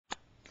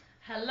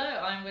Hello,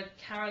 I'm with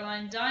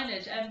Caroline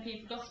Dinenage,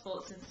 MP for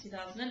Gosport since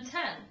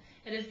 2010.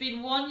 It has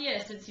been 1 year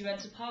since you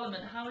went to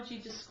Parliament. How would you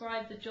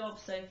describe the job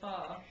so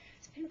far?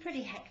 It's been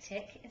pretty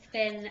hectic. It's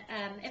been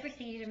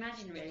everything you'd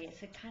imagine, really.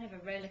 It's a kind of a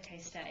roller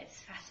coaster.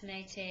 It's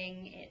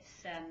fascinating,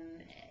 it's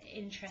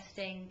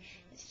interesting,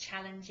 it's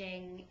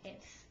challenging,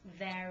 it's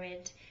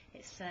varied,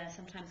 it's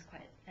sometimes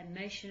quite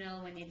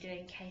emotional when you're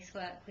doing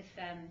casework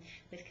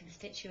with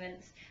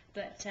constituents,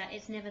 but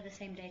it's never the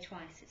same day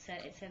twice. It's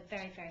a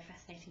very, very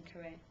fascinating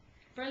career.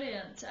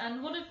 Brilliant.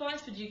 And what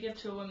advice would you give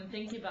to a woman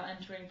thinking about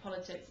entering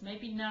politics,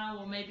 maybe now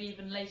or maybe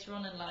even later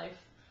on in life?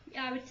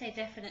 Yeah, I would say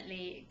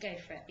definitely go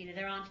for it. You know,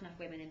 there aren't enough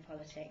women in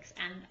politics,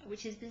 and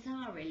which is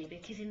bizarre, really,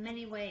 because in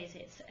many ways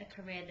it's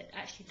a career that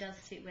actually does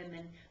suit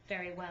women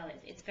very well.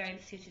 It's very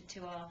suited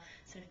to our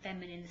sort of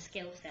feminine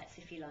skill sets,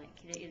 if you like.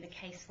 You know, the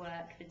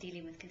casework, the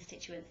dealing with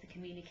constituents, the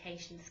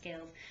communication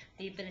skills,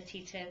 the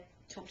ability to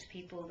talk to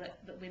people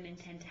that women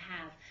tend to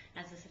have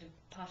as a sort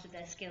of part of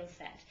their skill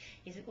set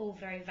is all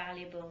very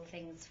valuable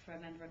things for a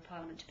Member of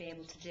Parliament to be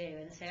able to do.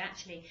 And so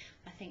actually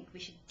I think we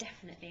should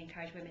definitely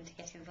encourage women to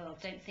get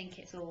involved. Don't think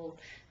it's all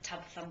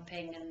tub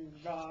thumping and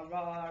rah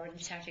rah and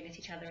shouting at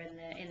each other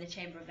in the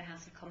chamber of the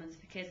House of Commons,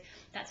 because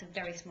that's a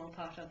very small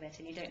part of it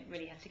and you don't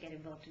really have to get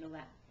involved in all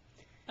that.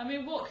 I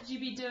mean, what could you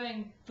be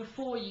doing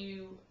before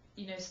you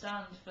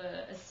stand for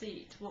a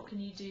seat? What can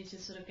you do to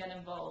sort of get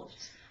involved?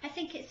 I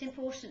think it's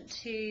important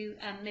to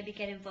maybe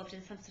get involved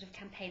in some sort of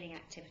campaigning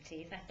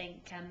activities. I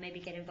think maybe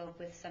get involved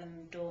with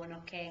some door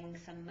knocking,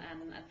 some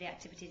of the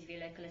activities of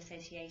your local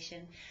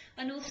association,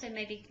 and also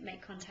maybe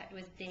make contact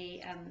with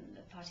the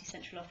party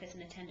central office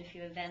and attend a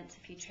few events, a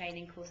few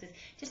training courses.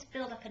 Just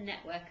build up a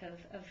network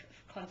of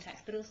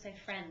contacts, but also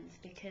friends,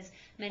 because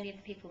many of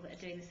the people that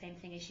are doing the same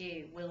thing as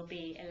you will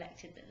be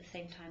elected at the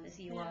same time as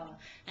you are,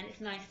 and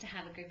it's nice to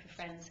have a group of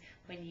friends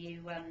when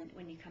you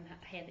come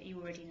here that you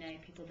already know,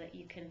 people that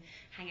you can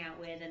hang out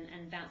with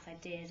and bounce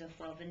ideas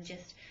off of and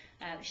just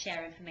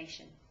share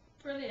information.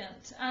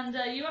 Brilliant. And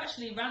you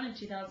actually ran in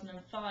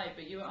 2005,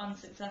 but you were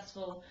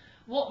unsuccessful.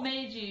 What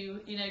made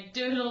you,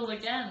 do it all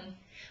again?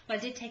 Well,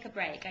 I did take a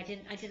break. I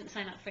didn't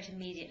sign up for it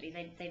immediately.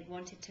 They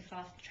wanted to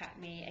fast track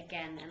me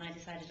again, and I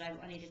decided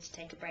I needed to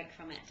take a break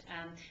from it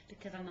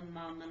because I'm a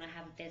mum and I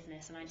have a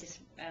business, and I just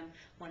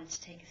wanted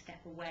to take a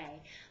step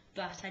away.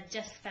 But I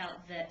just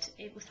felt that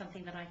it was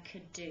something that I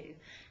could do,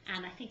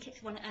 and I think it's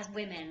as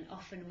women,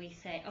 often we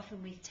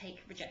take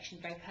rejection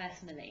very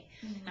personally,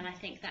 and I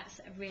think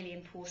that's really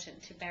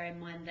important to bear in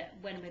mind, that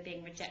when we're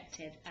being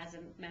rejected as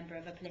a member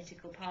of a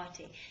political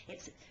party,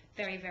 it's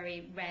very,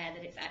 very rare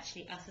that it's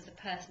actually us as a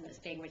person that's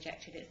being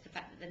rejected. It's the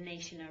fact that the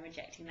nation are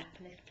rejecting that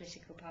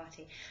political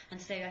party,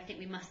 and so I think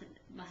we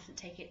mustn't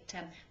take it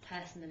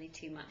personally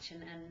too much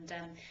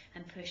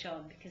and push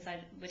on, because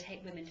I would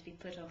hate women to be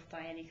put off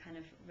by any kind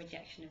of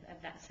rejection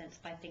of that sense,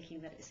 by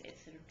thinking that it's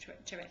sort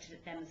of directed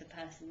at them as a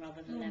person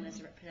rather than them as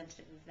a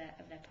representative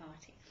of their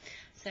party.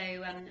 So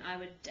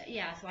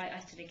I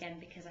stood again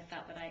because I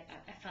felt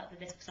that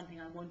this was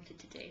something I wanted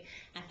to do,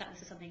 and I felt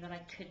this was something that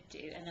I could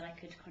do and that I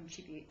could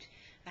contribute.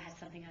 I had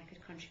something I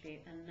could contribute,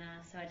 and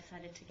so I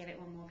decided to give it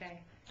one more go.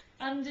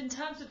 And in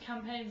terms of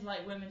campaigns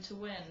like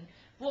Women2Win,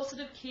 what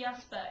sort of key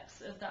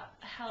aspects of that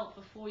help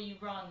before you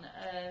run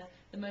are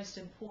the most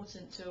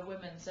important to a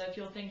woman? So if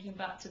you're thinking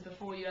back to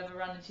before you ever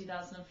ran in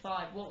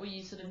 2005, what were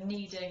you sort of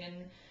needing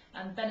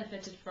and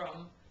benefited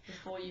from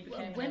before you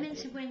became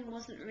Women2Win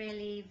wasn't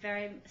really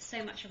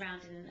so much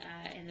around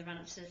in the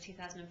run-up to the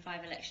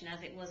 2005 election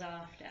as it was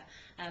after,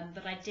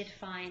 but I did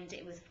find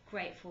it was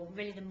great for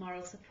really the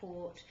moral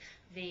support,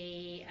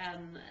 the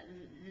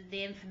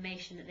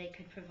information that they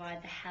could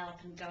provide, the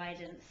help and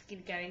guidance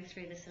going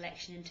through the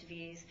selection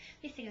interviews.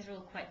 These things are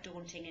all quite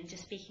daunting, and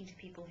just speaking to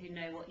people who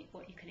know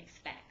what you can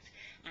expect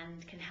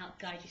and can help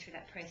guide you through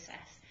that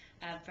process,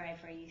 very,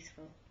 very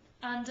useful.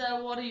 And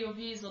what are your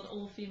views on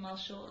all-female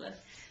shortlists?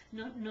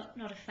 Not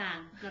a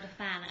fan. Not a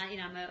fan.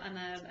 I'm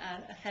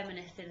a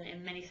feminist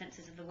in many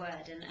senses of the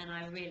word, and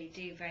I really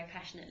do very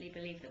passionately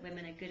believe that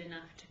women are good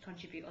enough to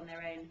contribute on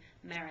their own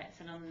merits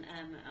and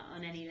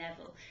on any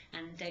level,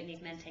 and don't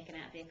need men taken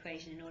out of the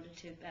equation in order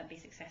to be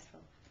successful.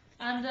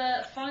 And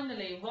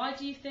finally, why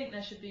do you think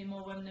there should be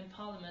more women in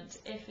Parliament,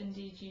 if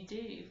indeed you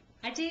do?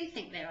 I do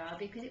think there are,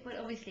 because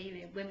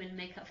obviously women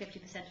make up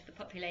 50% of the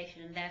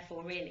population, and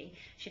therefore really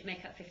should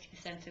make up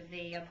 50% of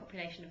the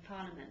population of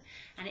Parliament.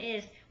 And it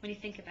is, when you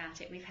think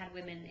about it, we've had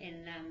women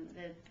in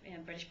the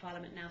British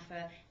Parliament now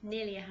for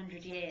nearly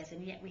 100 years,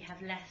 and yet we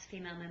have less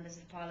female members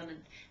of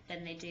Parliament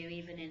than they do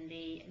even in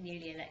the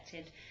newly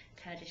elected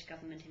Kurdish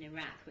government in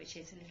Iraq, which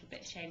is a little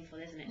bit shameful,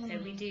 isn't it?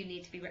 So we do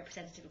need to be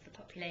representative of the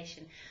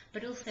population,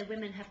 but also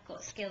women have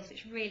got skills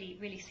which really,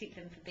 really suit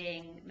them for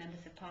being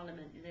members of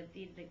Parliament.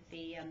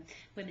 The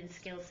women's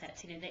skill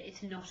sets. You know, that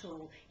it's not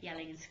all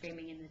yelling and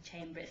screaming in the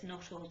chamber. It's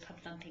not all pub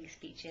thumping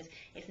speeches.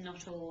 It's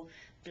not all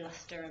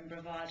bluster and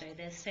bravado.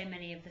 There's so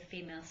many of the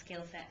female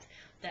skill sets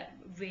that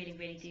really,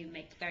 really do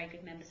make very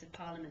good members of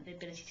Parliament. The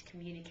ability to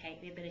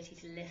communicate, the ability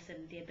to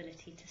listen, the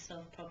ability to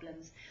solve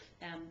problems,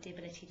 the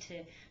ability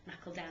to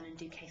knuckle down and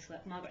do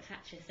casework. Margaret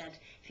Thatcher said,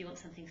 if you want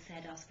something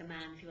said, ask a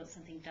man. If you want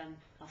something done,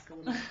 ask a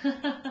woman.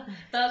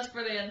 That's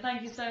brilliant.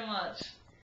 Thank you so much.